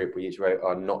time as a group, we each wrote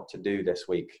our not to do this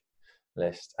week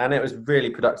list, and it was really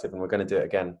productive, and we're going to do it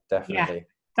again, definitely.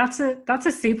 Yeah. That's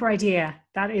a super idea.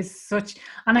 That is such,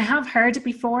 and I have heard it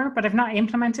before, but I've not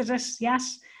implemented it yet.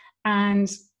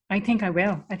 And I think I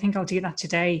will. I think I'll do that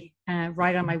today.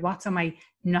 Write on my what's on my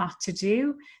not to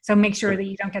do. So make sure that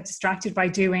you don't get distracted by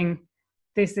doing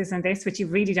this, and this, which you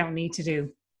really don't need to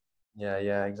do.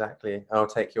 Yeah, exactly. I'll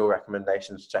take your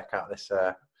recommendations. Check out this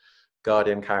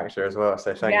Guardian character as well.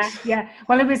 So thanks. Yeah.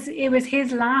 Well, it was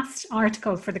his last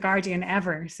article for The Guardian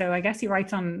ever. So I guess he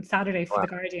writes on Saturday for The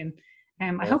Guardian.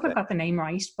 I hope I've got the name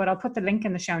right, but I'll put the link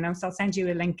in the show notes. I'll send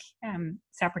you a link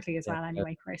separately as well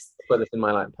anyway, Chris. I'll put this in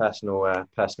my like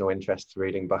personal interest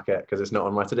reading bucket, because it's not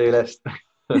on my to-do list.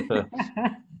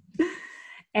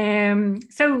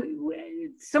 So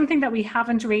something that we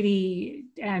haven't really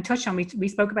touched on, we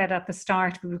spoke about at the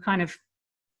start, but we kind of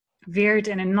veered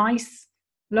in a nice,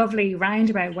 lovely,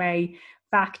 roundabout way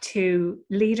back to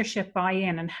leadership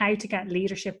buy-in and how to get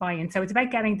leadership buy-in. So it's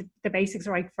about getting the basics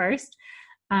right first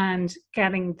and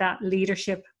getting that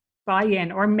leadership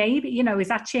buy-in. Or maybe, is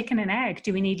that chicken and egg?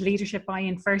 Do we need leadership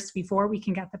buy-in first before we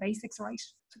can get the basics right?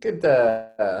 That's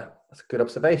a good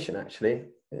observation, actually.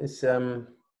 It's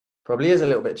probably is a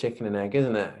little bit chicken and egg,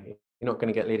 isn't it? You're not going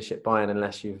to get leadership buy-in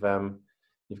unless you've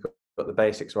got the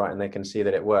basics right and they can see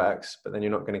that it works, but then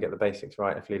you're not going to get the basics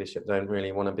right if leadership don't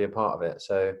really want to be a part of it.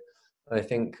 So I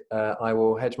think I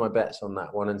will hedge my bets on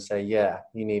that one and say, yeah,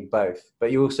 you need both,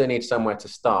 but you also need somewhere to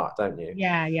start, don't you?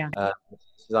 Yeah.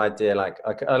 This idea, like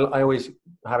I always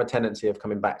have a tendency of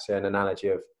coming back to an analogy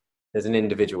of there's an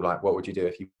individual, like what would you do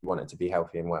if you wanted to be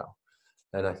healthy and well?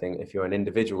 And I think if you're an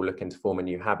individual looking to form a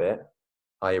new habit,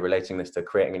 are you relating this to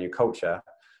creating a new culture,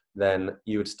 then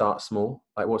you would start small.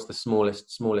 Like, what's the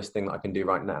smallest thing that I can do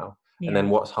right now? Yeah. And then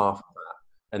what's half of that?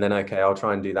 And then, okay, I'll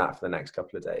try and do that for the next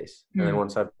couple of days. And then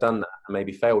once I've done that and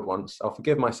maybe failed once, I'll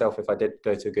forgive myself if I did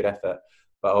go to a good effort,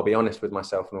 but I'll be honest with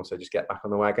myself and also just get back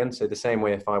on the wagon. So the same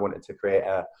way, if I wanted to create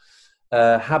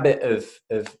a habit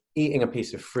of eating a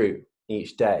piece of fruit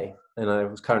each day, and I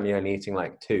was currently only eating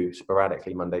like 2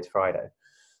 sporadically Monday to Friday,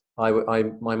 I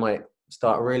might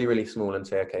start really, really small and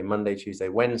say, okay, Monday, Tuesday,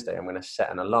 Wednesday, I'm going to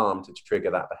set an alarm to trigger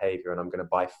that behavior, and I'm going to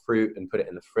buy fruit and put it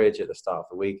in the fridge at the start of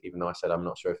the week, even though I said I'm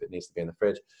not sure if it needs to be in the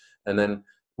fridge. And then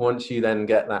once you then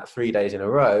get that 3 days in a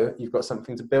row, you've got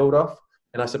something to build off.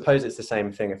 And I suppose it's the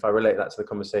same thing if I relate that to the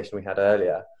conversation we had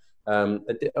earlier.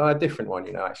 A different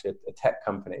one, actually, a tech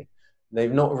company.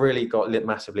 They've not really got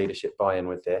massive leadership buy-in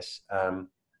with this,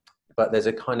 but there's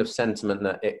a kind of sentiment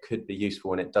that it could be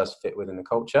useful and it does fit within the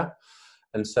culture.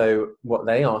 And so what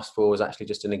they asked for was actually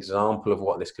just an example of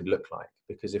what this could look like.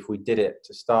 Because if we did it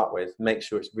to start with, make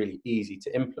sure it's really easy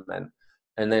to implement.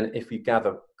 And then if you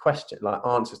gather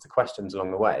answers to questions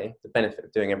along the way, the benefit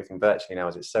of doing everything virtually now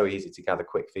is it's so easy to gather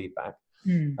quick feedback.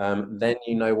 Then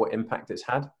you know what impact it's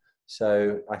had.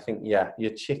 So I think, yeah,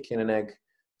 your chicken and egg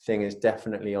thing is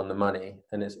definitely on the money,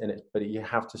 but you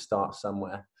have to start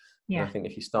somewhere. Yeah. And I think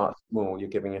if you start small, you're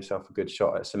giving yourself a good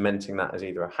shot at cementing that as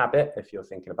either a habit, if you're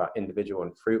thinking about individual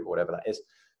and fruit or whatever that is,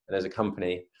 and as a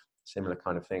company, similar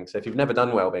kind of thing. So if you've never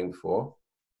done Wellbeing before,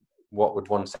 what would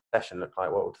one session look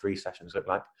like? What would 3 sessions look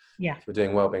like? Yeah. If we're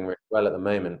doing Wellbeing really well at the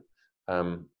moment,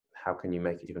 how can you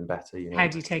make it even better? How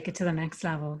do you take it to the next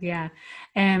level? Yeah.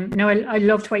 No, I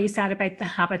loved what you said about the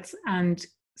habits and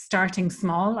starting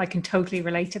small. I can totally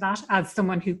relate to that as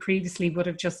someone who previously would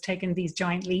have just taken these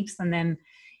giant leaps, and then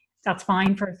that's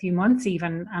fine for a few months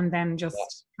even, and then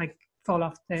just like fall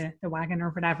off the wagon or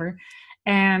whatever.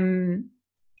 And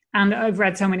I've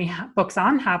read so many books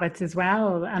on habits as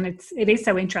well. And it is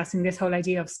so interesting, this whole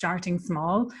idea of starting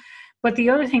small. But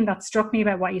the other thing that struck me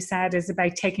about what you said is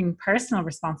about taking personal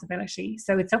responsibility.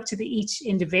 So it's up to each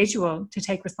individual to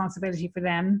take responsibility for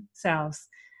themselves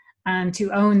and to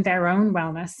own their own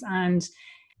wellness and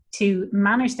to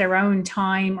manage their own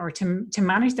time, or to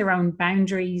manage their own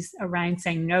boundaries around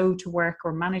saying no to work,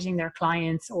 or managing their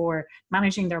clients, or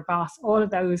managing their boss, all of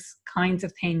those kinds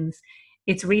of things.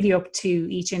 It's really up to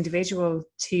each individual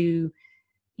to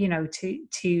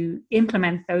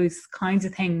implement those kinds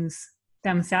of things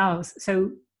themselves.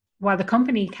 So while the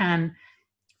company can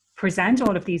present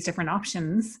all of these different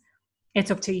options,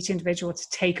 it's up to each individual to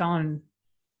take on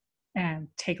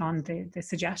the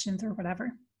suggestions or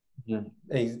whatever. Yeah,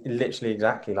 literally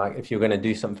exactly. Like, if you're going to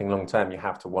do something long term, you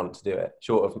have to want to do it,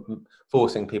 short of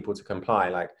forcing people to comply.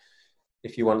 Like,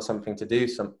 if you want someone to do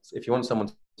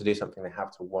something, they have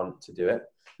to want to do it.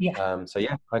 Yeah. So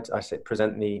yeah, I say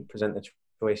present the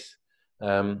choice,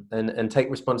 and take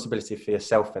responsibility for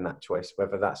yourself in that choice,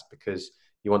 whether that's because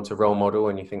you want to role model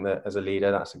and you think that as a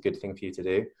leader that's a good thing for you to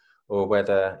do, or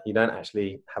whether you don't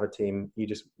actually have a team, you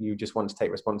just want to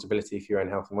take responsibility for your own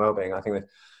health and well-being. I think that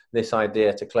this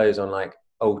idea, to close on, like,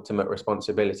 ultimate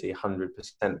responsibility, 100%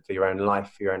 for your own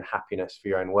life, for your own happiness, for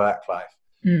your own work life,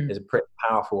 is a pretty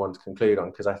powerful one to conclude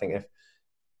on. Because I think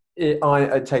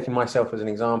I'd taken myself as an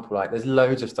example, like, there's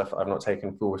loads of stuff that I've not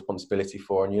taken full responsibility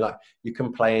for, and you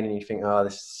complain and you think, oh,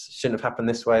 this shouldn't have happened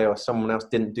this way, or someone else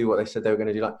didn't do what they said they were going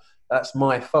to do. Like, that's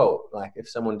my fault. Like, if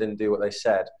someone didn't do what they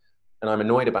said and I'm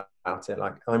annoyed about it,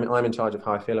 like, I'm in charge of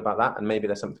how I feel about that, and maybe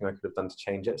there's something I could have done to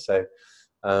change it. So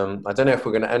I don't know if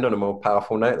we're going to end on a more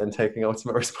powerful note than taking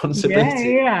ultimate responsibility.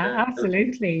 Yeah,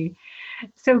 absolutely.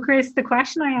 So Chris, the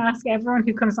question I ask everyone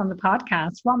who comes on the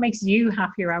podcast, what makes you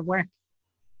happier at work?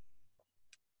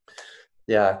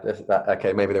 Yeah,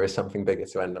 okay, maybe there is something bigger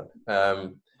to end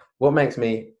on. What makes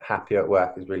me happier at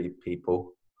work is really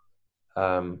people.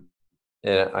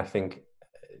 I think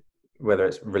whether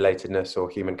it's relatedness or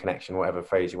human connection, whatever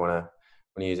phrase you want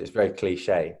to use, it's very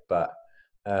cliche. But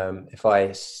if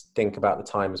I think about the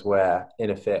times where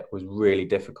InnerFit was really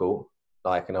difficult,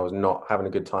 and I was not having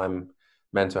a good time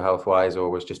mental health wise, or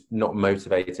was just not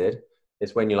motivated,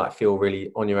 it's when you feel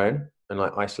really on your own and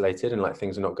isolated, and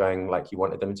things are not going like you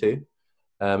wanted them to.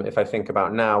 If I think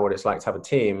about now what it's like to have a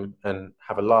team and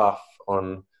have a laugh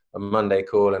on a Monday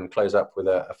call and close up with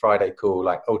a Friday call,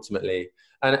 ultimately,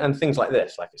 and things like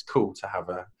this, it's cool to have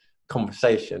a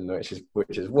conversation,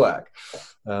 which is work,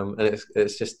 and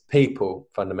it's just people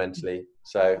fundamentally.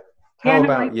 So how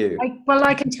about you?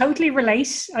 I can totally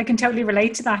relate. I can totally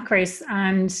relate to that, Chris.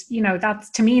 And that's,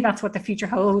 to me, that's what the future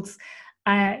holds.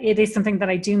 It is something that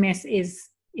I do miss, is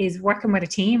working with a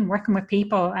team, working with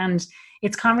people, and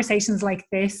it's conversations like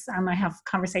this. And I have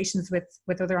conversations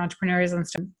with other entrepreneurs and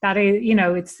stuff. That is,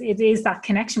 it is that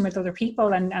connection with other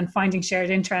people and finding shared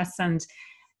interests and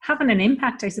having an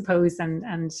impact, I suppose,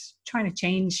 and trying to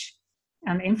change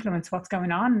and influence what's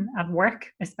going on at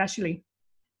work, especially.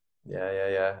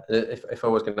 Yeah. If I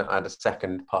was going to add a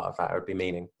second part of that, it would be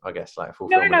meaning, I guess,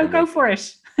 fulfillment. No, go for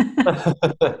it.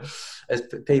 As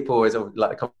people always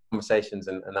like the conversations,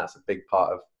 and that's a big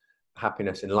part of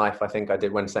happiness in life. I think I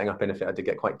did, when setting up InnerFit, I did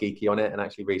get quite geeky on it and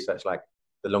actually research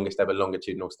the longest ever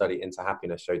longitudinal study into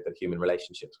happiness showed that human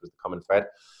relationships was the common thread.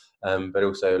 But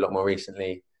also a lot more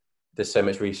recently, there's so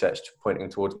much research pointing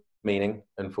towards meaning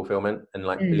and fulfillment and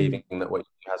believing that what you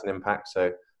do has an impact.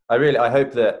 So I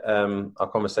hope that our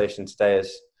conversation today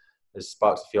has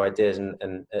sparked a few ideas,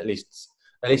 and at least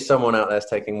someone out there is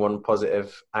taking one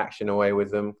positive action away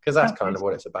with them, because that's kind of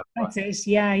what it's about. That's it.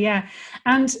 Yeah.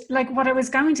 And what I was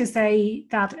going to say,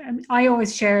 that I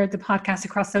always share the podcast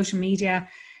across social media.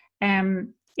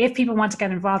 If people want to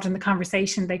get involved in the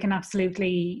conversation, they can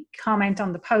absolutely comment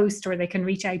on the post, or they can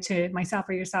reach out to myself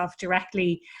or yourself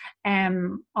directly. I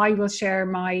will share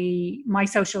my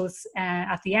socials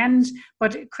at the end.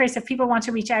 But Chris, if people want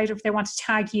to reach out, if they want to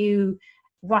tag you,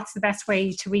 what's the best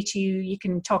way to reach you? You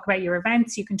can talk about your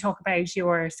events, you can talk about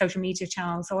your social media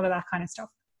channels, all of that kind of stuff.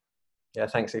 Yeah,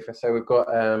 thanks, Aoife. So we've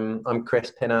got, I'm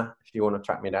Chris Pinner. If you want to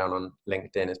track me down on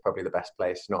LinkedIn, it's probably the best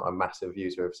place. Not a massive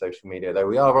user of social media, though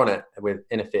we are on it with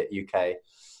InnerFit UK.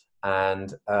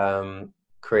 And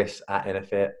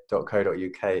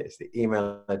chris@innerfit.co.uk is the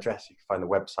email address. You can find the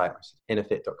website, which is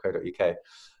innerfit.co.uk.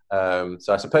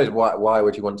 So I suppose why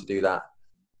would you want to do that?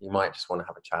 You might just want to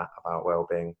have a chat about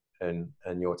wellbeing and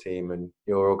your team and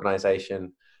your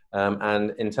organisation.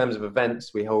 And in terms of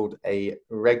events, we hold a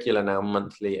regular now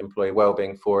monthly employee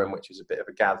wellbeing forum, which is a bit of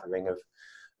a gathering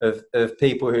of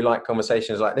people who like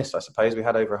conversations like this. I suppose we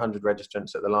had over 100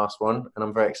 registrants at the last one, and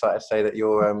I'm very excited to say that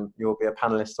you'll be a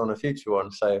panelist on a future one.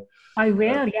 So I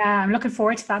will, yeah, I'm looking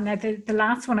forward to that. Now, the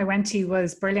last one I went to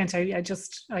was brilliant. I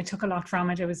took a lot from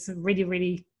it. It was a really,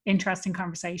 really interesting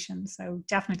conversation. So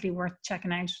definitely worth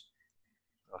checking out.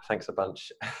 Oh, thanks a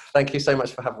bunch. Thank you so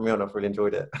much for having me on. I've really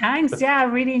enjoyed it. Thanks. Yeah, I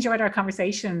really enjoyed our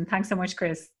conversation. Thanks so much,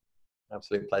 Chris.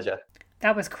 Absolute pleasure.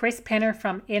 That was Chris Pinner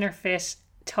from InnerFit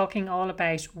talking all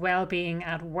about well-being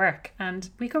at work. And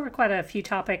we covered quite a few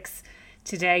topics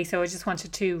today. So I just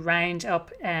wanted to round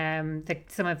up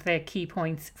some of the key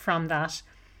points from that.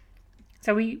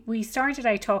 So we started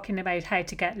out talking about how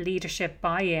to get leadership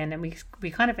buy-in, and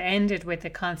we kind of ended with the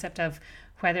concept of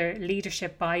whether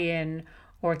leadership buy-in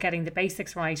or getting the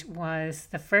basics right was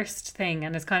the first thing,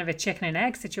 and it's kind of a chicken and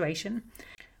egg situation.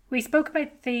 We spoke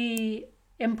about the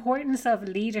importance of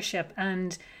leadership,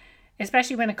 and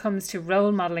especially when it comes to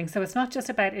role modeling. So it's not just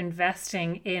about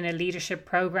investing in a leadership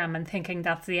program and thinking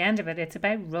that's the end of it. It's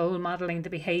about role modeling the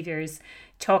behaviors,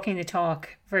 talking the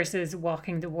talk versus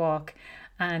walking the walk,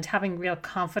 and having real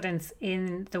confidence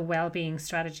in the well-being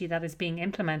strategy that is being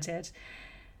implemented.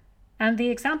 And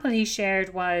the example he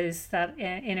shared was that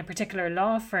in a particular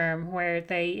law firm where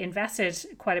they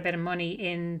invested quite a bit of money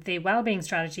in the wellbeing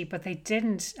strategy, but they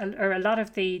didn't, or a lot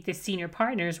of the senior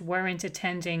partners weren't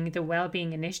attending the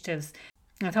wellbeing initiatives.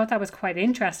 And I thought that was quite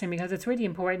interesting, because it's really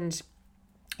important,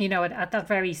 at that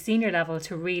very senior level,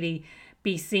 to really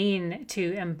be seen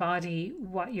to embody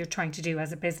what you're trying to do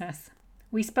as a business.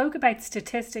 We spoke about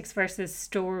statistics versus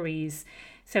stories.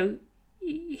 So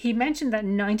he mentioned that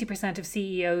 90% of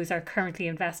CEOs are currently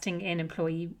investing in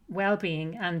employee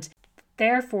well-being, and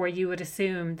therefore you would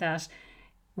assume that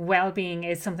well-being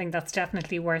is something that's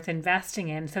definitely worth investing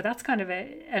in. So that's kind of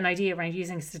an idea around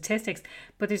using statistics.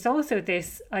 But there's also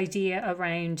this idea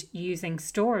around using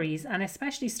stories, and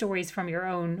especially stories from your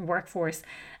own workforce,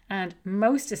 and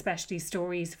most especially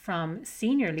stories from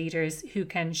senior leaders who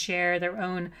can share their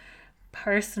own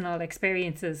personal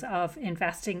experiences of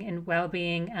investing in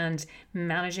well-being and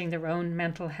managing their own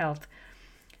mental health.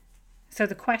 So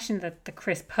the question that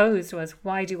Chris posed was,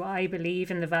 why do I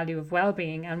believe in the value of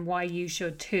well-being and why you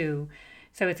should too?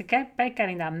 So it's about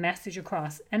getting that message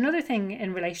across. Another thing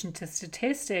in relation to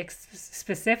statistics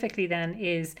specifically then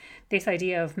is this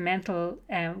idea of mental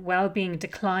well-being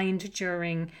declined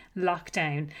during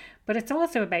lockdown. But it's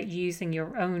also about using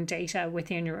your own data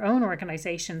within your own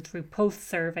organisation through pulse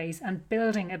surveys and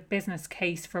building a business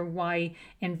case for why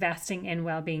investing in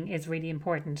well-being is really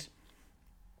important.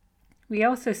 We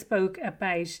also spoke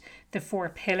about the 4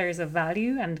 pillars of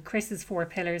value, and Chris's 4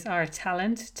 pillars are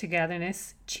talent,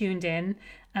 togetherness, tuned in,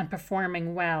 and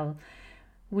performing well.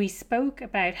 We spoke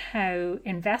about how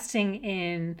investing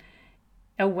in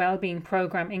a well-being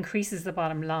program increases the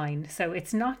bottom line. So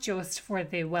it's not just for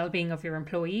the well-being of your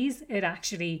employees, it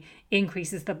actually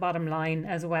increases the bottom line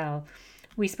as well.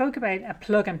 We spoke about a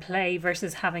plug and play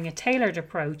versus having a tailored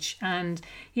approach. And,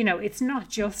 it's not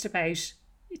just about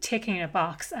ticking a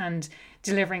box and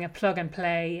delivering a plug and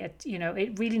play. It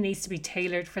really needs to be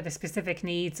tailored for the specific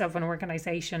needs of an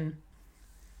organization.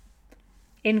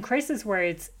 In Chris's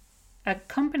words, a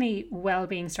company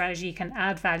well-being strategy can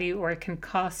add value or it can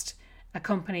cost a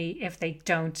company if they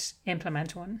don't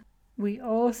implement one. We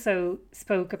also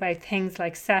spoke about things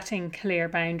like setting clear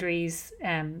boundaries,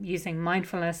 using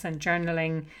mindfulness and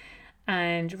journaling,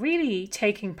 and really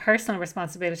taking personal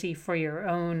responsibility for your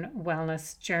own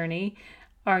wellness journey.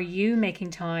 Are you making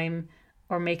time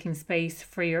or making space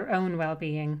for your own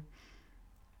well-being?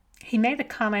 He made a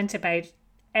comment about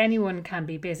anyone can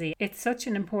be busy. It's such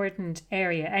an important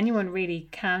area. Anyone really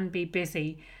can be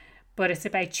busy, but it's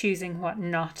about choosing what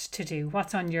not to do.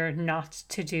 What's on your not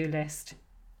to-do list?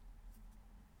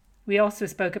 We also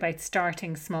spoke about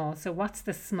starting small. So what's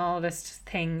the smallest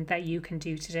thing that you can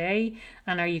do today?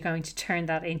 And are you going to turn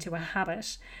that into a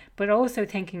habit? But also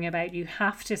thinking about you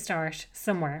have to start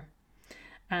somewhere.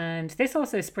 And this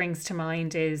also springs to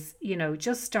mind is,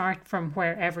 just start from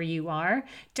wherever you are.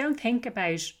 Don't think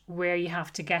about where you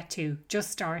have to get to.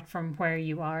 Just start from where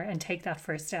you are and take that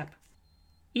first step.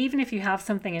 Even if you have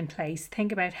something in place,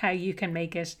 think about how you can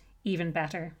make it even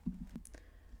better.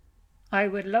 I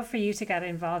would love for you to get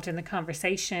involved in the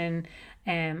conversation.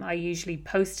 I usually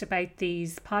post about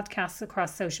these podcasts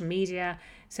across social media.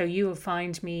 So you will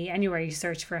find me anywhere you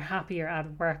search for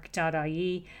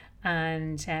happieratwork.ie.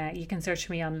 And you can search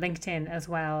me on LinkedIn as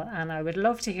well. And I would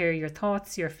love to hear your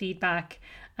thoughts, your feedback,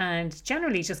 and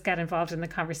generally just get involved in the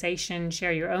conversation,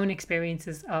 share your own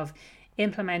experiences of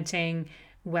implementing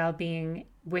well-being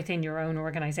within your own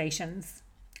organizations.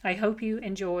 I hope you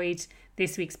enjoyed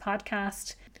this week's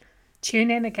podcast. Tune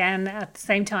in again at the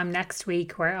same time next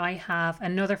week where I have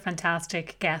another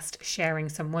fantastic guest sharing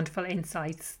some wonderful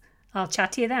insights. I'll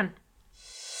chat to you then.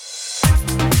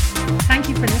 Thank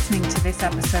you for listening to this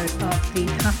episode of the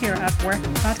Happier at Work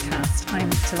podcast. I'm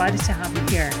delighted to have you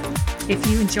here. If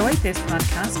you enjoyed this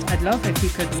podcast, I'd love if you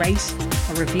could rate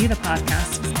or review the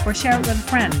podcast or share it with a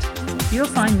friend. You'll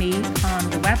find me on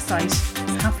the website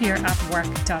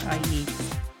happieratwork.ie.